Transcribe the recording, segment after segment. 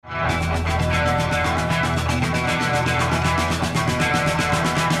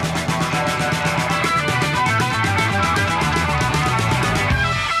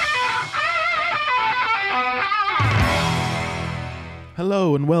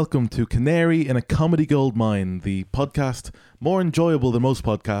Hello and welcome to Canary in a Comedy Gold Mine, the podcast more enjoyable than most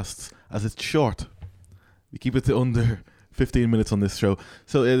podcasts as it's short. We keep it to under 15 minutes on this show.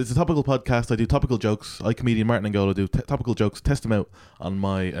 So it's a topical podcast. I do topical jokes. I, comedian Martin Angola, do topical jokes, test them out on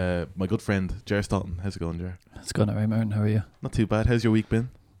my my good friend Ger Staunton. How's it going, Ger? It's going alright, Martin. How are you? Not too bad. How's your week been?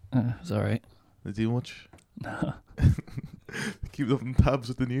 It's alright. Did you do much? No. Keep up in tabs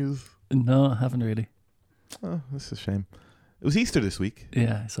with the news? No, I haven't really. Oh, that's a shame. It was Easter this week.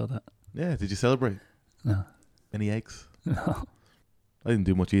 Yeah, I saw that. Yeah, did you celebrate? No. Any eggs? No. I didn't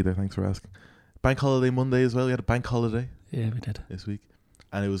do much either, thanks for asking. Bank holiday Monday as well. We had a bank holiday Yeah, we did. this week.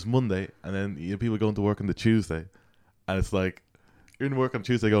 And it was Monday, and then people going to work on the Tuesday. And it's like, you're in work on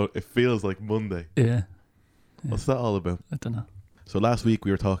Tuesday going, it feels like Monday. Yeah. What's that all about? I don't know. So last week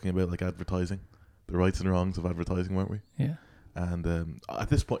we were talking about like advertising, the rights and wrongs of advertising, weren't we? Yeah. And at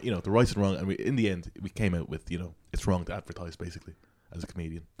this point, the rights and wrong, and in the end, we came out with, it's wrong to advertise, basically, as a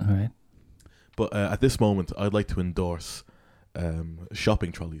comedian. Alright. But at this moment, I'd like to endorse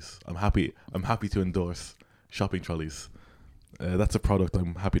shopping trolleys. I'm happy to endorse shopping trolleys. That's a product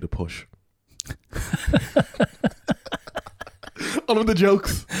I'm happy to push. On with the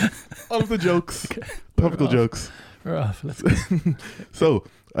jokes. Okay. Topical jokes. We're off. Let's go. So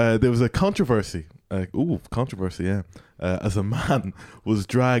there was a controversy. Controversy, yeah. As a man was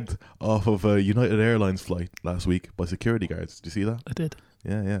dragged off of a United Airlines flight last week by security guards. Did you see that? I did.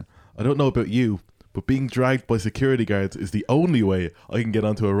 Yeah. I don't know about you, but being dragged by security guards is the only way I can get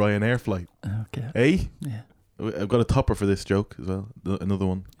onto a Ryanair flight. Okay. Eh? Yeah. I've got a topper for this joke as well. Another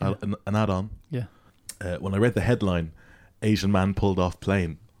one. Yeah. An add-on. Yeah. When I read the headline, Asian man pulled off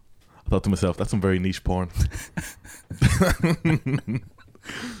plane, I thought to myself, that's some very niche porn.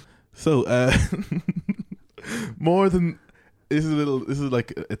 So, more than this is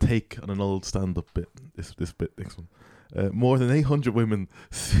like a take on an old stand-up bit. This bit, next one. More than 800 women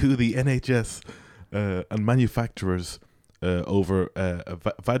sue the NHS and manufacturers over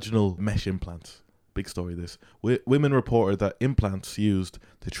vaginal mesh implants. Big story. This women reported that implants used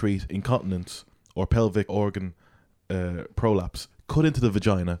to treat incontinence or pelvic organ prolapse cut into the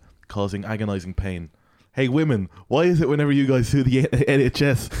vagina, causing agonizing pain. Hey women, why is it whenever you guys sue the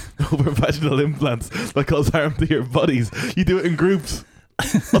NHS over vaginal implants that cause harm to your bodies, you do it in groups?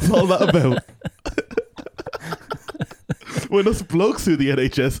 What's all that about? When us blokes sue the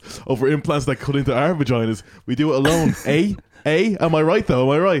NHS over implants that cut into our vaginas, we do it alone. Am I right though?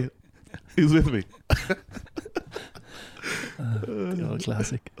 Am I right? Who's with me? The old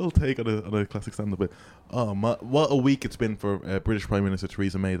classic. I'll take on a classic stand-up bit. Oh, what a week it's been for British Prime Minister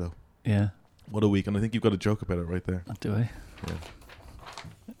Theresa May though. Yeah. What a week, and I think you've got a joke about it right there. Do I? Yeah.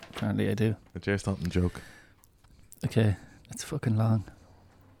 Apparently I do. A Ger Staunton joke. Okay. It's fucking long.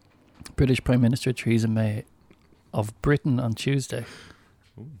 British Prime Minister Theresa May of Britain on Tuesday.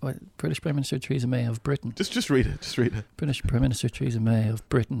 What? British Prime Minister Theresa May of Britain. Just read it. Just read it. British Prime Minister Theresa May of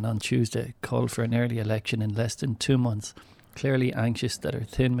Britain on Tuesday called for an early election in less than 2 months, clearly anxious that her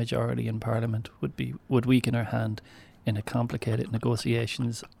thin majority in Parliament would weaken her hand in a complicated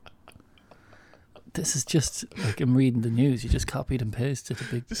negotiations. This is just like I'm reading the news. You just copied and pasted the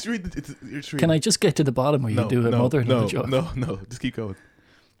big. Just read it. Can I just get to the bottom where you do a mother-in-law joke? No. Just keep going.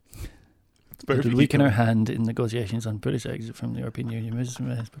 It will weaken her hand in negotiations on British exit from the European Union. Mrs.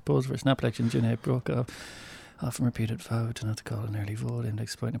 May's proposal for a snap election in June broke off often repeated vow to not to call an early vote and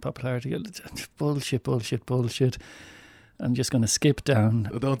exploiting popularity. Bullshit. I'm just going to skip down.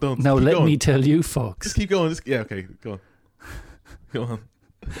 Don't. Now let me tell you, folks. Just keep going. Okay, go on. Go on.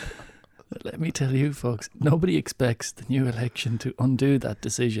 Let me tell you, folks. Nobody expects the new election to undo that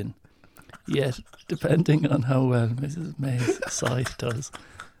decision. Yet, depending on how well Mrs. May's side does,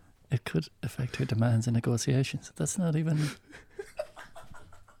 it could affect her demands and negotiations. That's not even...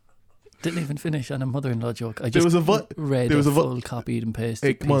 Didn't even finish on a mother-in-law joke. I just read a full copied and pasted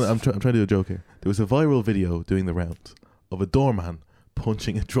Hey, come on, I'm trying to do a joke here. There was a viral video doing the rounds of a doorman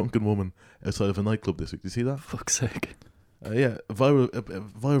punching a drunken woman outside of a nightclub this week. Did you see that? Fuck's sake. Yeah, a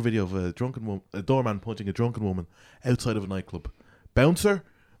viral video of a doorman punching a drunken woman outside of a nightclub. Bouncer?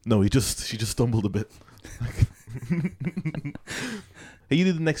 No, she just stumbled a bit. Hey, you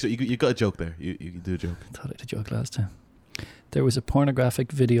did the next joke. You got a joke there. You do a joke. I thought I had a joke last time. There was a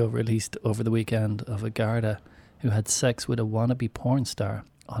pornographic video released over the weekend of a Garda who had sex with a wannabe porn star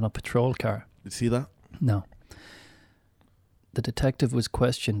on a patrol car. Did you see that? No. The detective was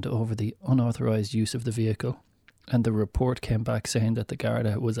questioned over the unauthorised use of the vehicle, and the report came back saying that the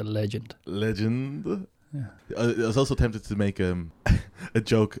Garda was a legend. Legend? Yeah. I was also tempted to make a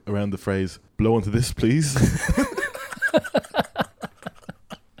joke around the phrase, blow onto this, please.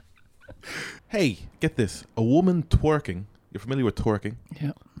 Hey, get this. A woman twerking You're familiar with twerking,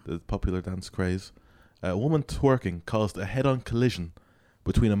 Yeah. the popular dance craze. A woman twerking caused a head-on collision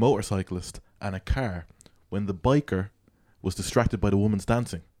between a motorcyclist and a car when the biker was distracted by the woman's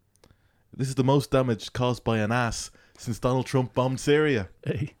dancing. This is the most damage caused by an ass since Donald Trump bombed Syria.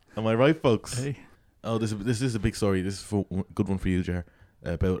 Hey. Am I right, folks? Hey. Oh, this is a big story. This is a good one for you, Jar.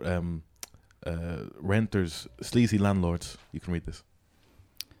 About renters, sleazy landlords. You can read this.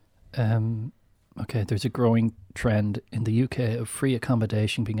 Okay, there's a growing trend in the UK of free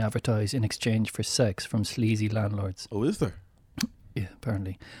accommodation being advertised in exchange for sex from sleazy landlords. Oh, is there? Yeah,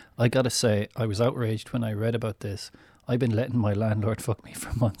 apparently. I gotta say, I was outraged when I read about this. I've been letting my landlord fuck me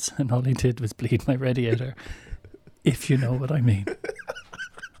for months, and all he did was bleed my radiator. If you know what I mean.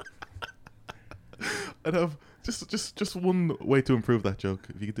 I'd have just one way to improve that joke.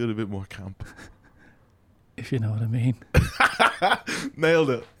 If you could do it a bit more camp. If you know what I mean. Nailed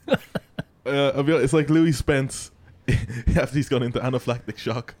it. I'll be honest, it's like Louis Spence after he's gone into anaphylactic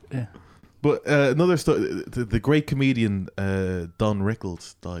shock. Yeah. But another story, the great comedian Don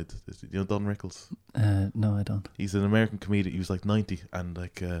Rickles died. You know Don Rickles? No, I don't. He's an American comedian. He was like 90 and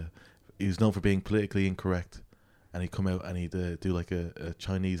he was known for being politically incorrect. And he'd come out and he'd do like a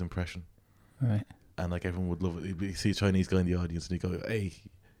Chinese impression. Right. And like everyone would love it. He'd see a Chinese guy in the audience and he'd go, "Hey,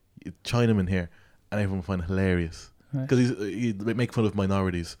 Chinaman here," and everyone would find it hilarious because he'd make fun of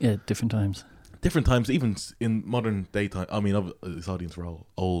minorities. Yeah, different times. Different times, even in modern day time. I mean, his audience were all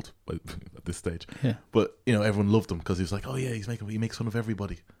old at this stage. Yeah. But you know, everyone loved him because he was like, "Oh yeah, he makes fun of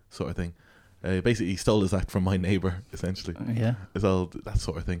everybody," sort of thing. Basically, he stole his act from My Neighbor, essentially. Yeah. It's all that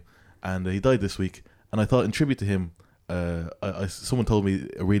sort of thing. And he died this week. And I thought, in tribute to him, someone told me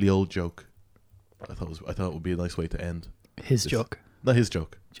a really old joke. I thought it would be a nice way to end. His joke. Not his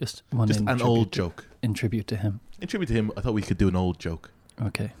joke. Just an old joke. In tribute to him. In tribute to him, I thought we could do an old joke.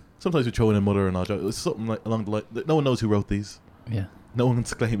 Okay. Sometimes we throw in a mother-in-law joke. It's something like along the line. No one knows who wrote these. Yeah. No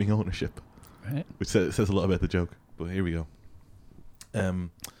one's claiming ownership. Right. Which says a lot about the joke. But here we go.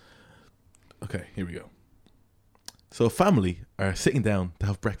 Okay, here we go. So a family are sitting down to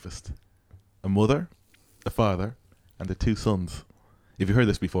have breakfast. A mother, a father, and their 2 sons. If you heard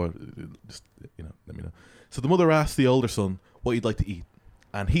this before, just let me know. So the mother asks the older son what he'd like to eat,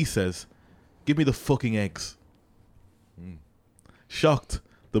 and he says, "Give me the fucking eggs." Shocked,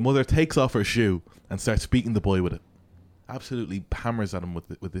 the mother takes off her shoe and starts beating the boy with it. Absolutely hammers at him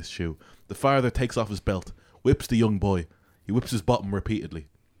with this shoe. The father takes off his belt, whips the young boy. He whips his bottom repeatedly.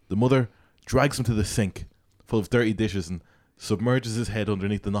 The mother drags him to the sink, full of dirty dishes, and submerges his head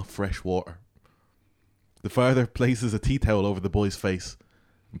underneath the not fresh water. The father places a tea towel over the boy's face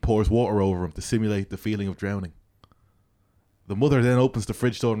and pours water over him to simulate the feeling of drowning. The mother then opens the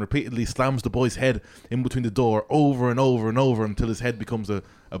fridge door and repeatedly slams the boy's head in between the door over and over and over until his head becomes a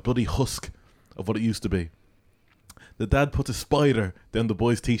bloody husk of what it used to be. The dad puts a spider down the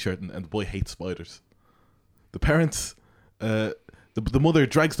boy's t-shirt and the boy hates spiders. The parents, the mother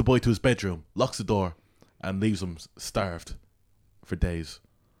drags the boy to his bedroom, locks the door, and leaves him starved for days.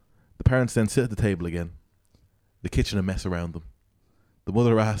 The parents then sit at the table again, the kitchen a mess around them. The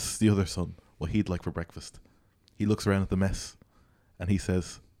mother asks the other son what he'd like for breakfast. He looks around at the mess and he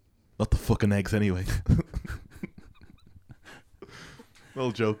says, "Not the fucking eggs anyway."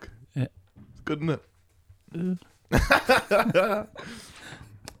 Old joke. Yeah. It's good, isn't it?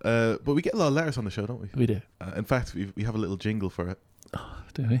 But we get a lot of letters on the show, don't we? We do. In fact, we have a little jingle for it. Oh,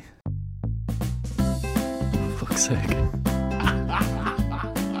 do we? Fuck's sake.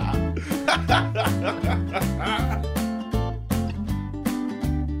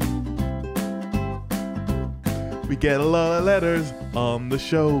 We get a lot of letters on the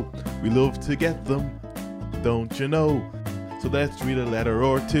show. We love to get them, don't you know? So let's read a letter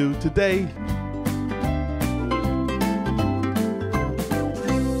or two today. You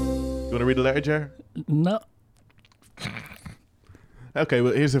want to read a letter, Jar? No. Okay,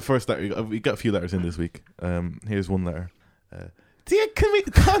 well, here's the first letter. We got a few letters in this week. Here's one letter. Dear Connery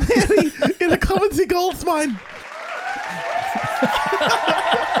in a Coventry Gold's Mine.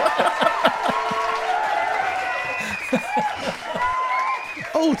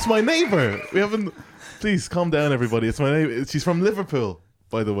 Oh, it's my neighbour. We haven't. Please calm down, everybody. It's my neighbour. She's from Liverpool,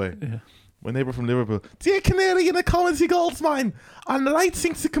 by the way. Yeah. My neighbour from Liverpool. Dear Canary in a Coventry Gold's Mine, I'm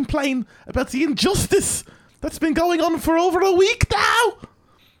writing to complain about the injustice that's been going on for over a week now.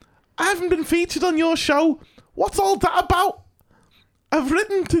 I haven't been featured on your show. What's all that about? I've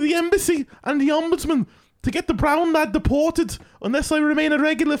written to the embassy and the ombudsman to get the brown lad deported unless I remain a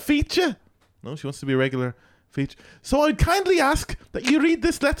regular feature. No, she wants to be a regular feature. So I'd kindly ask that you read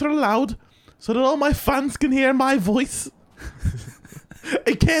this letter aloud so that all my fans can hear my voice.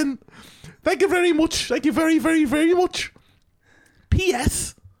 Again, thank you very much. Thank you very, very, very much.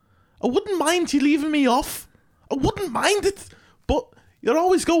 P.S. I wouldn't mind you leaving me off. I wouldn't mind it. But you're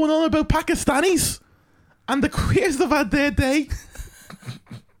always going on about Pakistanis. And the queers have had their day.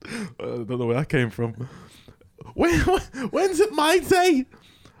 I don't know where that came from. When's it my day?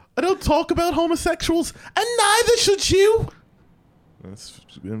 I don't talk about homosexuals. And neither should you.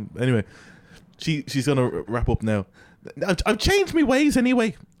 Anyway, she's going to wrap up now. I've changed my ways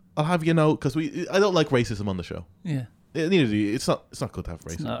anyway. I'll have you know, because I don't like racism on the show. Yeah. Neither do you. It's not good to have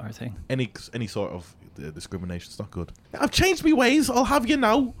racism. It's not our thing. Any sort of discrimination. It's not good. I've changed my ways. I'll have you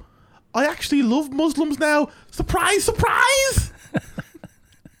know. I actually love Muslims now. Surprise, surprise!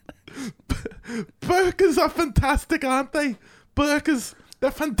 Burqas are fantastic, aren't they? Burqas,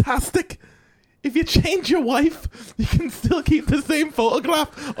 they're fantastic. If you change your wife, you can still keep the same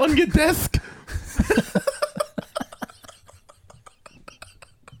photograph on your desk.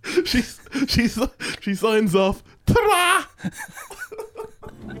 She signs off. Ta-ra!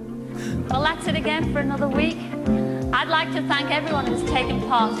 Well, that's it again for another week. I'd like to thank everyone who's taken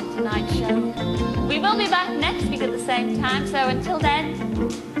part in tonight's show. We will be back next week at the same time, so until then,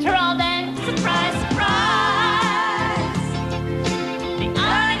 ta-ra then, surprise, surprise!